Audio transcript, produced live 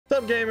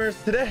What's up,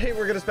 gamers? Today,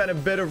 we're going to spend a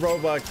bit of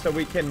Robux so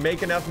we can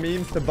make enough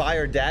memes to buy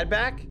our dad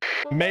back.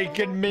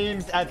 Making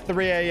memes at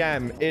 3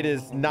 a.m. It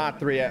is not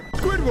 3 a.m.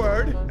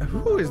 Squidward!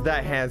 Who is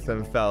that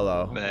handsome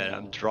fellow? Man,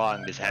 I'm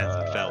drawing this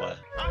handsome fella.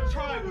 I'm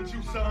trying with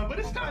you, son, but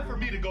it's time for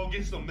me to go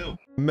get some milk.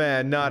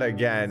 Man, not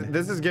again.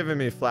 This is giving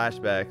me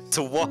flashbacks.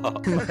 To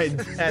what? My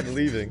dad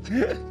leaving.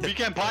 We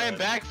can buy him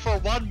back for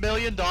 $1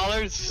 million.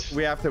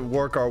 We have to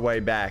work our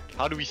way back.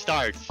 How do we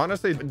start?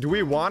 Honestly, do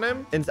we want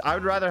him? And I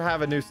would rather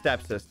have a new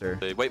stepsister.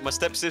 Wait, my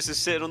stepsister's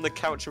sitting on the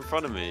couch in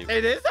front of me.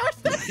 It is our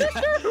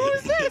stepsister? Who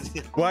is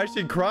this? Why is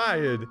she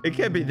crying? It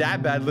can't be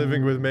that bad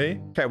living with me.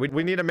 Okay,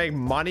 we need to make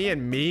money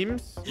and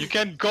memes. You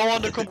can go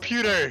on the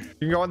computer. You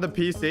can go on the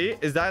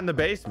PC. Is that in the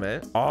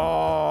basement?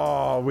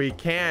 Oh, we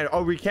can.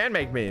 Oh, we can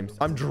make memes.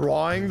 I'm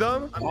drawing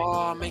them.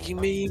 Oh, making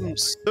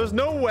memes. There's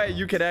no way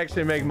you could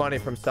actually make money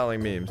from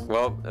selling memes.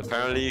 Well,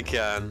 apparently you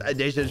can.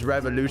 This is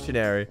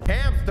revolutionary.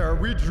 Hamster,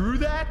 we drew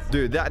that?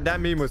 Dude,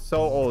 that meme was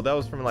so old. That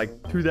was from like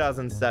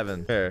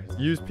 2007. Here,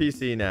 use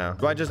PC now.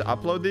 Do I just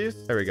upload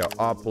these? There we go.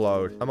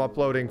 Upload. I'm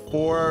uploading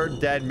 4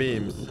 dead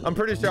memes. I'm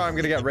pretty sure I'm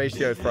gonna get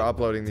ratios for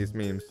uploading these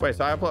memes. Wait,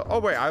 so I upload... Oh,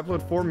 wait, I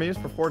upload 4 memes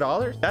for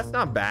 $4? That's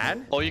not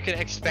bad. Or you can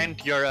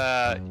expand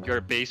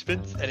your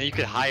basement, and then you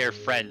can hire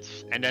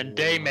friends, and then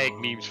they make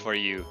memes for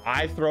you.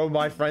 I throw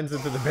my friends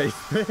into the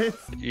basement.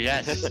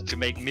 Yes, to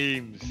make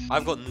memes.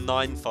 I've got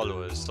 9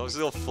 followers. So I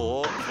still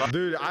 4.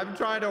 Dude, I'm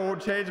trying to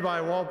change my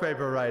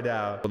wallpaper right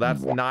now. Well,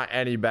 that's not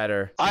any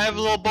better. I have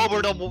a little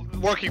bobber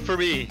working for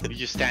me. He's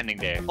just standing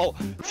there. Oh,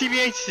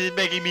 TBH is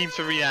making memes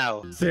for me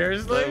now.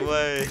 Seriously? No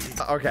way.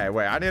 Okay,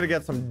 wait. I need to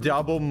get some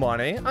double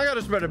money. I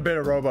gotta spend a bit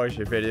of Roblox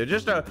video.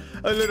 Just a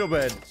little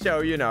bit. So,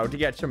 you know, to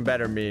get some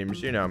better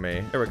memes. You know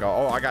me. Here we go.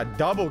 Oh, I got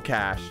double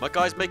cash. My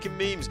guy's making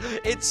memes.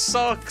 It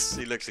sucks.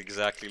 He looks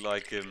exactly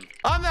like him.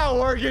 I'm not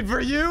working for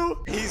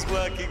you. He's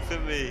working for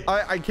me.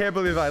 I can't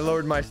believe I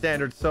lowered my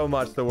standards so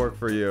much to work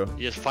for you.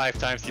 He has 5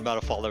 times the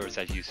amount of followers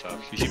as you, so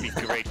you should be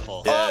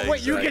grateful. Yeah, Oh,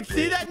 wait, exactly. you can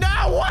see that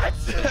now? What?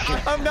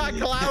 I'm not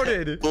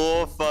clouded.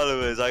 4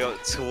 followers. I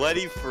got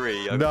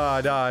 23.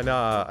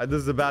 Nah.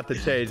 This is about to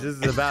change. This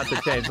is about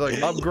to change.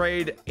 Look,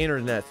 upgrade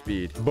internet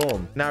speed.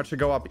 Boom. Now it should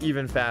go up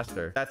even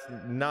faster. That's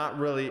not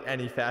really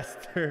any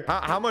faster.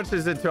 How much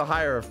is it to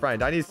hire a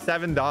friend? I need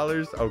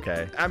 $7.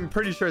 Okay. I'm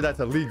pretty sure that's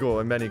illegal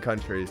in many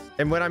countries.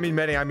 And when I mean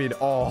many, I mean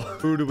all.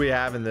 Who do we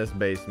have in this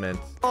basement?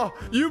 Oh,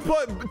 you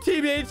put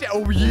TBH.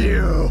 Oh,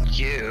 you.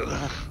 You,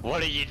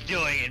 what are you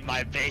doing in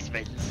my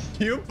basement?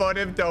 You put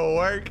him to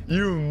work?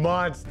 You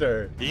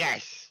monster.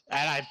 Yes,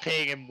 and I'm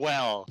paying him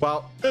well.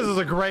 Well, this is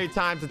a great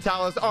time to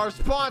tell us our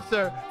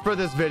sponsor for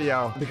this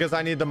video. Because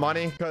I need the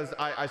money. Because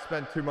I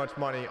spent too much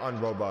money on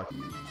Robux.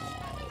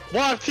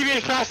 What?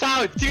 TBH passed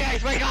out!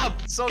 TBH, wake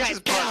up! Socks Guys, is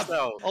get passed up!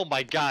 out. Oh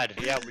my god.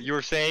 Yeah, you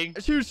were saying?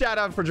 A huge shout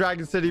out for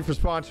Dragon City for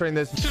sponsoring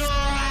this.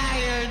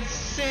 Dragon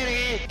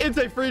City! It's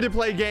a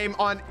free-to-play game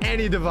on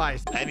any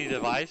device. Any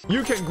device?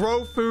 You can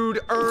grow food,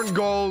 earn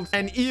gold,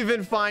 and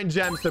even find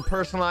gems to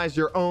personalize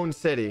your own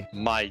city.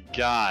 My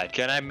god.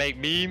 Can I make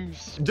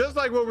memes? Just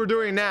like what we're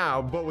doing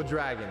now, but with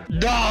dragons.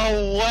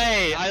 No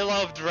way! I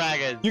love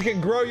dragons. You can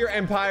grow your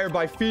empire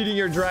by feeding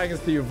your dragons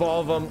to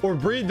evolve them or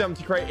breed them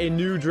to create a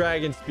new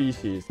dragon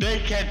species. They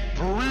can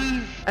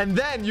breathe. And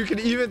then you can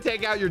even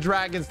take out your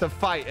dragons to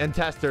fight and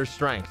test their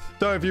strength.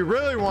 So if you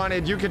really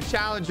wanted, you could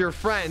challenge your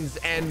friends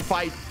and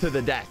fight to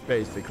the death,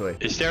 basically.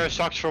 Is there a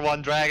socks for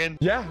one dragon?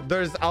 Yeah,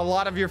 there's a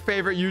lot of your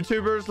favorite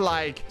YouTubers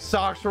like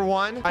Socks for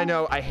One. I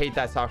know, I hate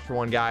that Socks for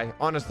One guy.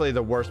 Honestly,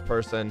 the worst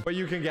person. But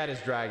you can get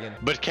his dragon.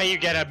 But can you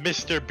get a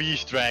Mr.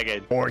 Beast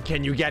dragon? Or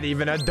can you get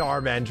even a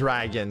Darman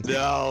dragon?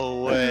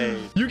 No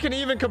way. You can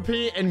even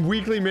compete in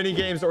weekly mini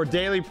games or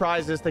daily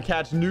prizes to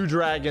catch new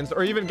dragons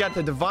or even get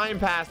the Divine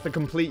Pass to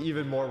complete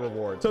even more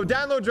rewards. So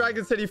download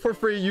Dragon City for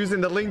free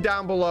using the link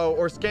down below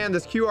or scan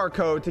this QR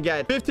code to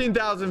get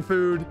 15,000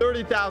 food,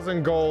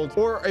 30,000 gold,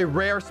 or a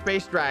rare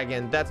space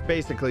dragon. That's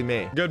basically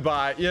me.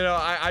 Goodbye. You know,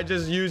 I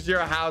just used your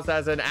house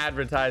as an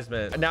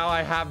advertisement. Now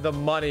I have the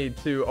money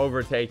to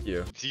overtake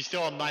you. He's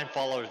still on 9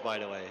 followers, by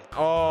the way.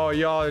 Oh,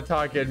 y'all are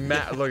talking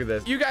look at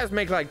this. You guys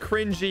make like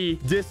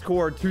cringy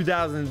Discord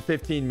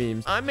 2015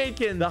 memes. I'm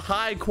making the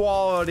high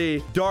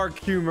quality, dark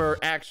humor,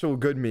 actual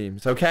good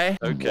memes, okay?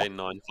 Okay,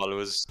 9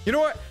 followers. You know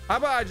what? How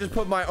about I just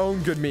put my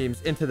own good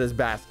memes into this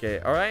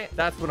basket, all right?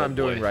 That's what I'm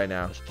doing right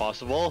now. That's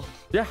possible.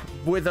 Yeah,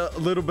 with a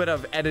little bit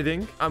of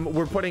editing.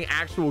 We're putting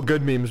actual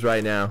good memes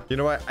right now. You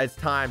know what? It's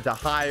time to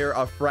hire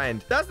a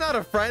friend. That's not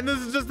a friend. This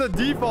is just a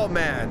default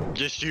man.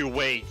 Just you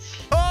wait.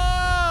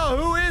 Oh,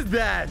 who is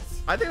that?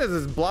 I think this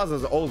is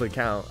Blaza's old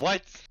account.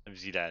 What? Let me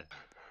see that.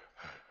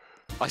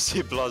 I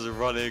see Blaza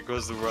running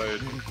across the road.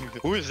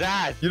 Who is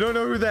that? You don't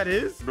know who that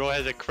is? Bro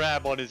has a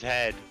crab on his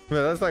head.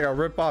 Man, that's like a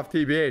rip-off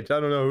TBH. I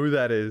don't know who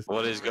that is.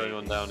 What is going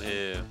on down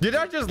here? Did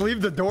I just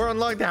leave the door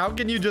unlocked? How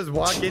can you just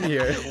walk in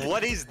here?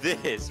 What is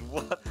this?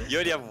 What? You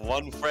only have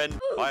one friend?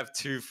 I have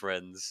 2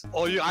 friends.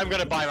 Oh, I'm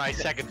gonna buy my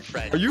second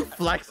friend. Are you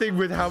flexing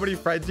with how many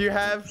friends you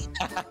have?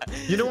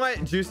 You know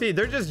what, Juicy?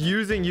 They're just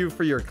using you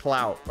for your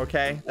clout,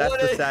 okay?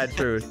 That's the sad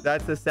truth.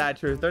 That's the sad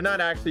truth. They're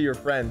not actually your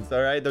friends,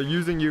 all right? They're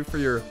using you for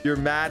your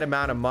mad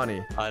amount of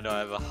money. I know, I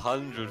have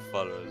 100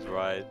 followers,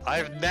 right? I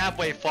have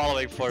Nabway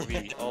following for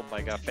me. Oh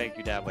my god, thank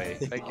you, Nabway.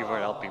 Thank you for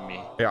helping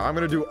me. Yeah, I'm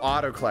gonna do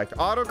auto collect.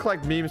 Auto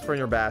collect memes from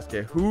your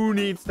basket. Who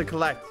needs to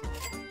collect?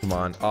 Come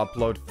on,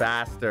 upload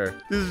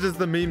faster. This is just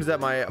the memes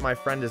that my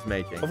friend is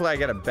making. Hopefully I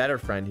get a better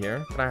friend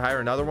here. Can I hire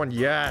another one?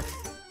 Yes.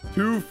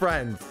 2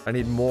 friends. I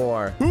need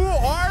more. Who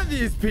are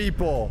these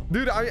people?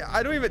 Dude,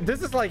 I don't even...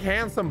 This is like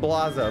Handsome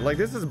Blaza. Like,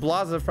 this is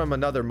Blaza from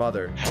another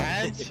mother.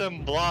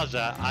 Handsome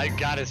Blaza. I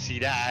gotta see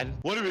that.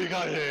 What do we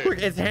got here? Look,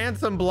 it's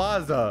Handsome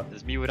Blaza.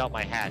 It's me without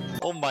my hat.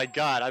 Oh my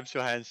god, I'm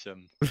so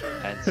handsome.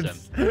 Handsome.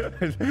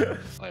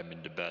 I'm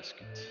in the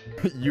basket.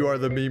 You are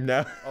the meme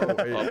now. Oh,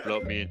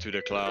 upload me into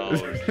the cloud.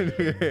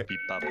 Beep,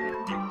 bop,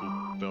 boop, beep, boop,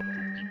 bop, boop, beep.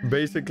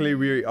 Basically,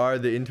 we are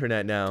the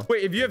internet now.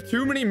 Wait, if you have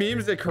too many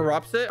memes, it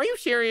corrupts it? Are you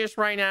serious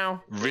right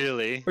now?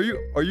 Really?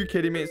 Are you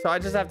kidding me? So I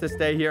just have to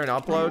stay here and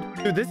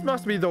upload? Dude, this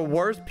must be the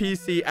worst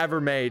PC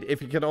ever made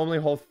if you can only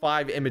hold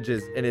 5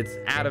 images and it's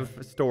out of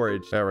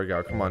storage. There we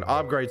go. Come on.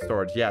 Upgrade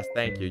storage. Yes,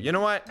 thank you. You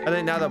know what? I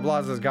think now that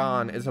Blaza's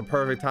gone, it's a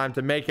perfect time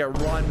to make it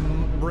rain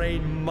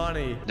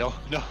money. No,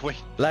 wait.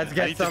 Let's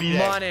get some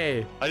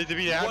money. I need to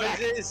be there. What is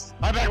this?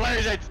 I'm back. Where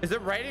is it? Is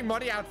it raining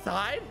money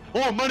outside?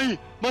 Oh, money.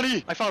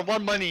 I found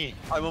 1 money.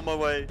 I'm on my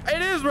way.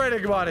 It is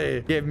raining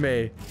money. Give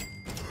me.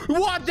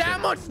 What? That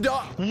much? Dude,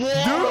 God.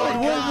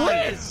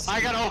 what?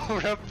 I got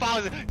over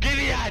 1,000. Give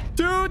me that.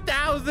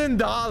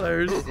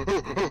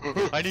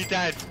 $2,000. I need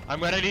that. I'm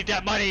gonna need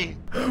that money.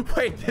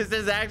 Wait, this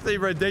is actually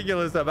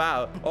ridiculous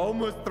amount.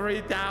 Almost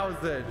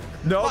 3,000.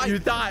 No, you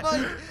thought...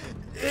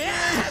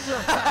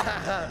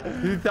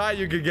 You thought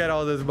you could get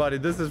all this money.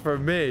 This is for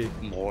me.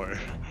 More.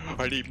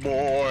 I need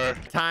more.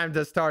 Time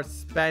to start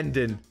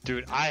spending.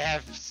 Dude, I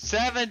have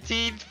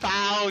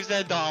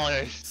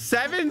 $17,000.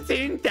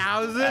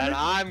 17,000? And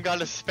I'm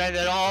gonna spend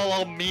it all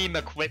on meme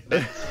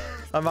equipment.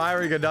 I'm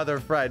hiring another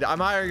friend. I'm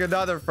hiring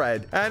another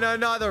friend. And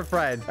another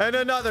friend. And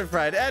another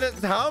friend. And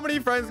how many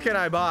friends can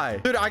I buy?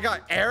 Dude, I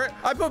got Eric.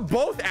 I put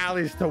both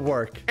alleys to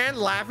work. And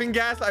Laughing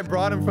Gas, I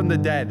brought him from the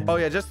dead. Oh,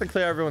 yeah, just to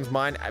clear everyone's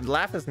mind,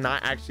 Laugh is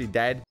not actually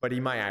dead, but he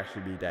might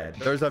actually be dead.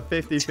 There's a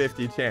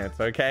 50-50 chance,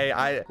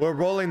 okay? We're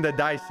rolling the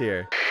dice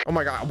here. Oh,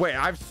 my God. Wait,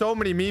 I have so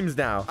many memes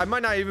now. I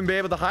might not even be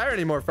able to hire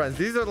any more friends.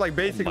 These are, like,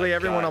 basically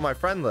everyone on my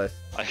friend list.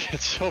 I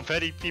get so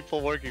many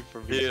people working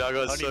for me. Dude, I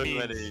got so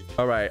many.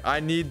 All right,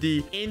 I need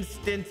the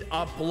instant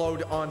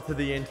upload onto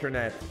the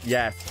internet.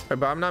 Yes,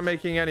 but I'm not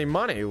making any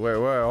money. Wait,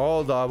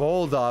 hold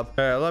up.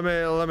 Hey, let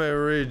me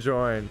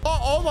rejoin. Oh,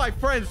 all my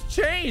friends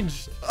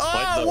changed.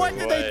 Oh, what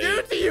did they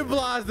do to you,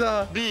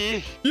 Blaza?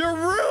 Me? You're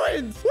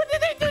ruined. What did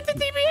they do to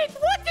TBH?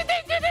 What did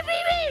they do to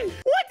Mimi?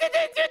 What did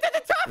they do to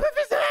the top of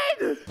his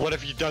head? What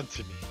have you done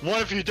to me? What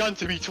have you done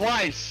to me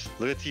twice?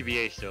 Look at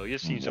TBH though.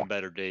 You've seen some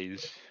better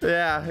days.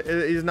 Yeah,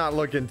 he's not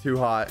looking too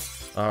hot.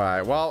 All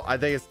right, well, I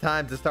think it's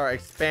time to start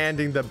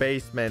expanding the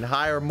basement.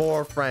 Hire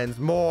more friends,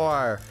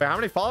 more. Wait, how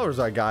many followers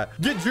I got?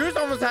 Juice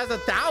almost has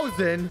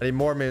 1,000. I need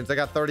more memes. I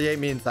got 38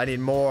 memes. I need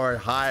more.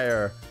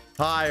 Hire.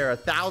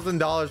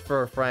 $1,000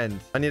 for a friend.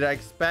 I need to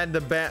expand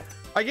the band.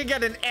 I can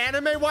get an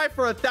anime wife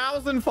for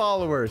 1,000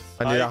 followers.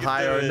 I need to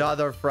hire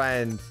another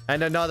friend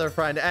and another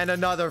friend and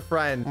another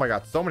friend. Oh my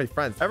God, so many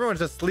friends. Everyone's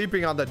just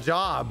sleeping on the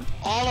job.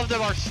 All of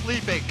them are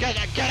sleeping. Get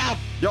up.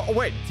 Yo,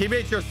 wait,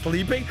 teammates, you're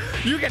sleeping?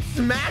 You can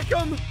smack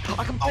them?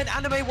 I can buy an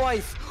anime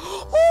wife.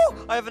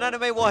 Oh, I have an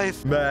anime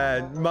wife.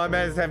 Man, my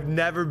mans have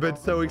never been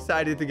so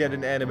excited to get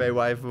an anime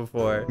wife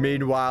before.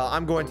 Meanwhile,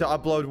 I'm going to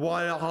upload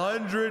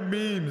 100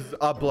 memes.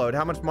 Upload.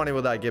 How much money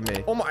will that give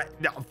me? Oh my,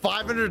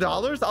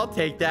 $500? I'll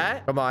take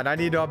that. Come on, I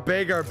need a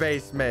bigger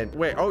basement.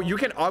 Wait, oh, you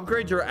can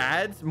upgrade your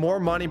ads? More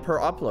money per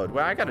upload.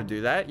 Well, I gotta do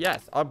that.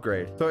 Yes,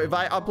 upgrade. So if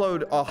I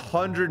upload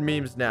 100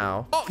 memes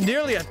now, oh,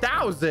 nearly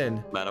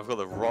 1,000. Man, I've got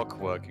the rock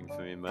working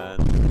for me, man.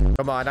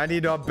 Come on, I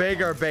need a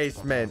bigger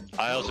basement.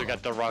 I also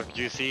got the rock,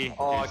 you see?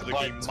 Oh, he's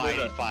looking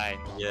mighty fine.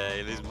 Yeah,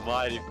 it is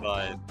mighty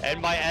fine.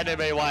 And my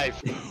anime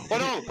wife. Oh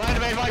no, my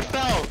anime wife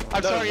fell.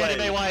 I'm sorry,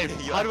 anime wife.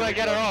 How do I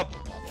get her up?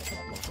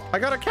 I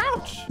got a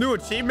couch. New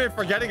achievement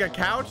for getting a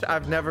couch.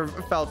 I've never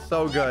felt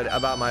so good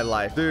about my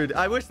life. Dude,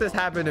 I wish this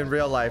happened in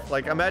real life.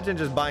 Like, imagine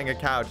just buying a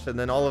couch and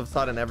then all of a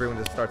sudden everyone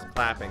just starts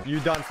clapping.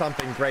 You've done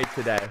something great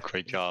today.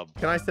 Great job.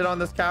 Can I sit on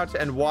this couch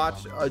and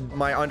watch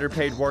my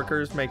underpaid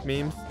workers make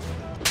memes?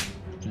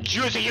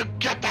 Juicy, you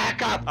get the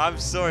heck up! I'm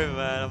sorry,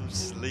 man. I'm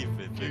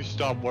sleeping. You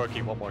stop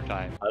working one more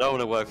time. I don't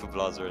want to work for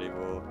Blazer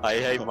anymore. I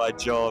hate my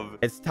job.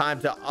 It's time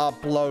to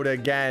upload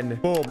again.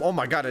 Boom. Oh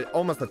my god,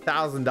 almost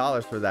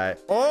 $1,000 for that.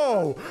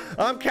 Oh,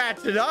 I'm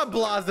catching up,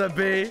 Blaza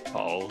B.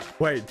 Oh.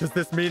 Wait, does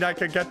this mean I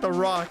can get the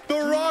rock? The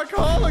rock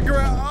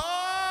hologram.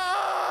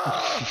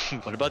 Oh!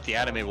 What about the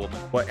anime woman?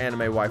 What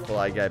anime wife will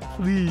I get?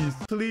 Please,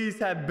 please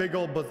have big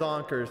old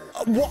bazonkers.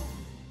 What?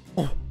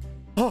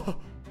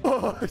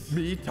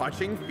 Me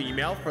touching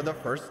female for the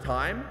first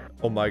time?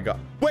 Oh my god.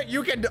 Wait,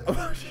 you can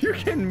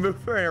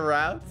move her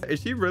around?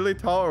 Is she really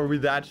tall or are we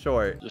that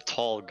short? Your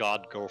tall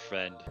god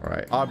girlfriend. All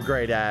right,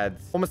 upgrade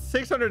ads. Almost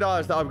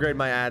 $600 to upgrade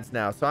my ads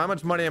now. So how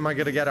much money am I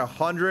gonna get?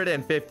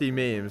 150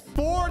 memes.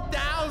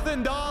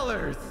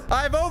 $4,000.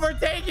 I've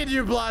overtaken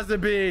you, Blaza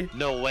B.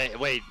 No,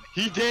 wait.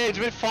 He did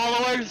with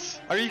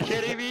followers? Are you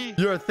kidding me?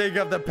 You're a thing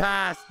of the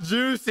past.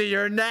 Juicy,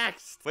 you're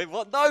next. Wait,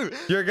 what? No.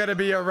 You're gonna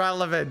be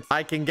irrelevant.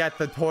 I can get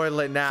the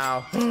toilet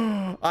now.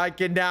 I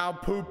can now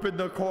poop in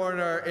the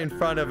corner in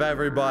front of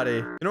everybody.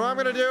 You know what I'm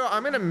gonna do?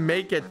 I'm gonna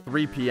make it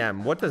 3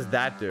 p.m. What does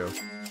that do?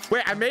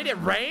 Wait, I made it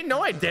rain?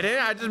 No, I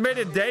didn't. I just made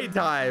it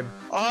daytime.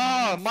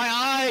 Oh, my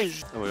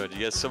eyes. Oh my god, you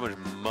get so much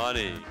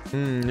money.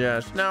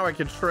 Yes. Now I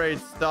can trade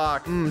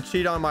stock.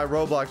 Cheat on my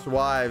Roblox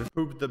wives.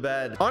 Poop the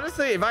bed.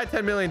 Honestly, if I had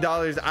 $10 million,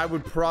 I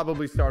would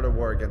probably start a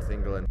war against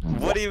England.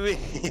 What do you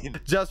mean?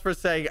 Just for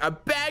saying a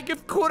bag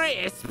of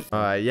crisps.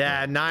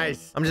 Yeah,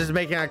 nice. I'm just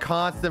making a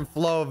constant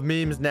flow of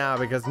memes now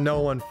because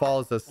no one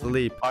falls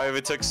asleep. I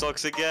overtook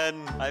socks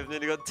again. I've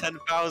nearly got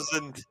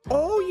 10,000.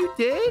 Oh, you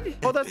did?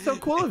 Oh, that's so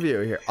cool of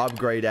you. Here,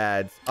 upgrade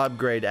ads,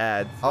 upgrade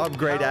ads,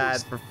 upgrade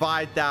ads for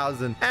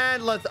 5,000.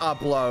 And let's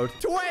upload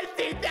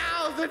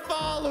 20,000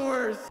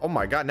 followers. Oh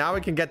my god, now we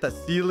can get the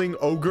ceiling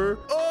ogre.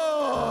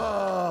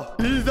 Oh,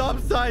 he's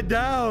upside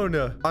down.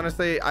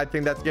 Honestly, I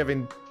think that's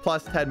giving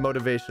plus 10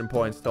 motivation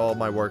points to all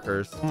my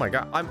workers. Oh my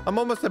god, I'm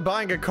almost at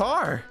buying a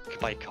car. You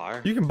can buy a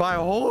car? You can buy a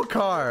whole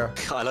car.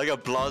 I like a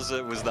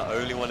Blazer was the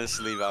only one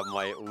asleep out of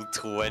my all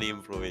 20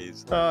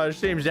 employees. Oh, it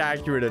seems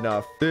accurate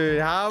enough.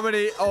 Dude, how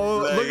many?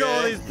 Oh, look at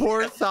all these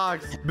poor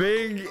socks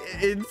being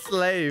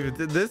enslaved.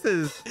 This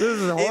is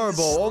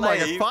horrible. Oh my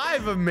god,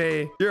 5 of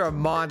me. You're a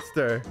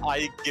monster.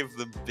 I give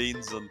them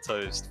beans on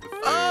toast with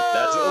food.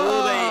 That's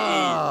all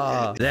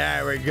they eat.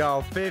 There we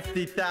go.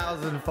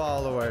 50,000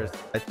 followers.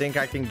 I think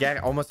I can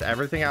get almost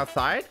everything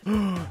outside.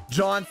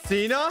 John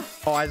Cena?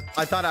 Oh,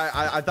 I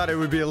thought it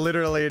would be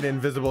literally an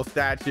invisible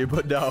statue,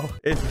 but no.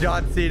 It's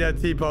John Cena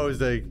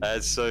T-posing.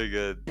 That's so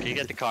good. Can you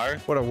get the car?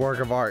 What a work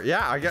of art.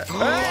 Yeah, I get...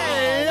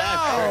 Hey, yo!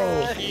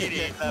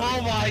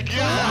 Oh my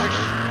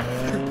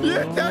god! You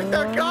took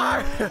the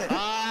car!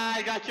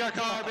 I got your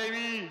car, baby!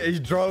 He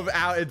drove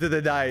out into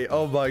the night.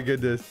 Oh my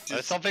goodness.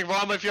 There's something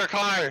wrong with your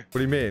car. What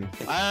do you mean?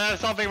 There's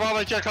something wrong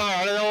with your car.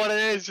 I don't know what it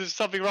is. There's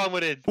something wrong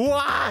with it.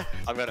 What?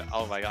 I'm gonna...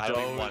 Oh my god. I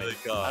don't even want it.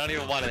 I don't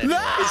even want it No!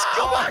 anymore. It's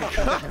gone.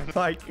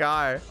 My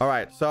car. All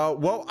right. So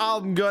what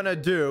I'm gonna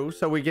do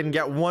so we can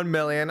get 1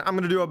 million, I'm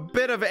gonna do a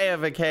bit of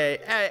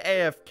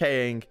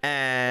AFKing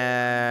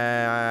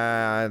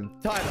and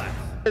time lapse.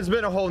 It's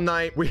been a whole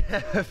night. We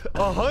have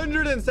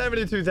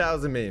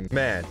 172,000 memes.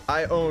 Man,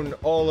 I own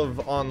all of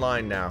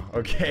online now.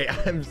 Okay,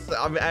 I'm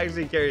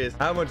actually curious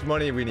how much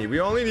money we need. We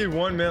only need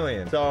 1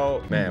 million.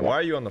 So, man, why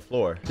are you on the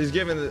floor? She's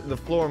giving the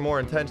floor more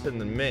attention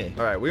than me.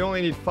 All right, we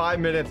only need 5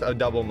 minutes of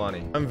double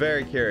money. I'm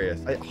very curious.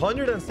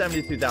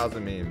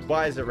 172,000 memes.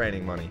 Why is it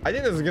raining money? I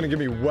think this is gonna give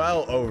me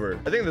well over.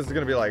 I think this is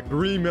gonna be like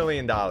 $3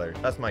 million.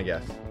 That's my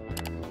guess.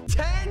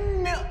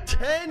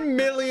 $10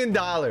 million.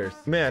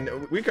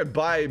 Man, we could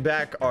buy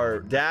back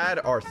our dad,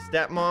 our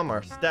stepmom,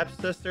 our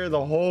stepsister,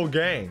 the whole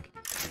gang.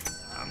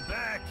 I'm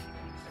back,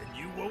 and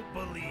you won't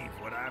believe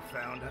what I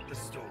found at the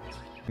store.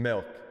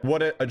 Milk.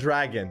 What a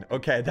dragon.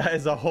 Okay, that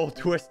is a whole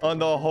twist on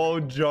the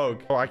whole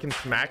joke. Oh, I can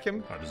smack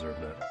him? I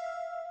deserve that.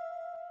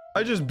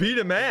 I just beat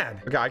a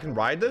man. Okay, I can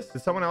ride this.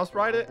 Did someone else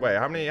ride it? Wait,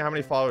 how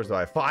many followers do I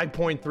have?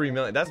 5.3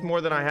 million. That's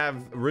more than I have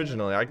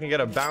originally. I can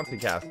get a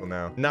bouncy castle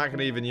now. Not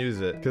gonna even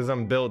use it because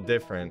I'm built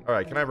different. All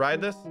right, can I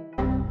ride this?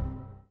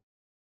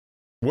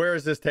 Where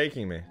is this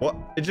taking me? What?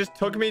 It just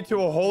took me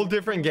to a whole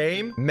different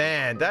game?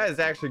 Man, that is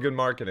actually good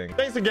marketing.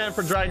 Thanks again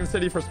for Dragon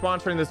City for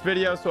sponsoring this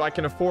video so I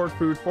can afford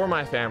food for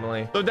my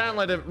family. So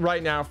download it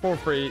right now for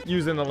free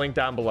using the link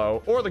down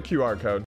below or the QR code.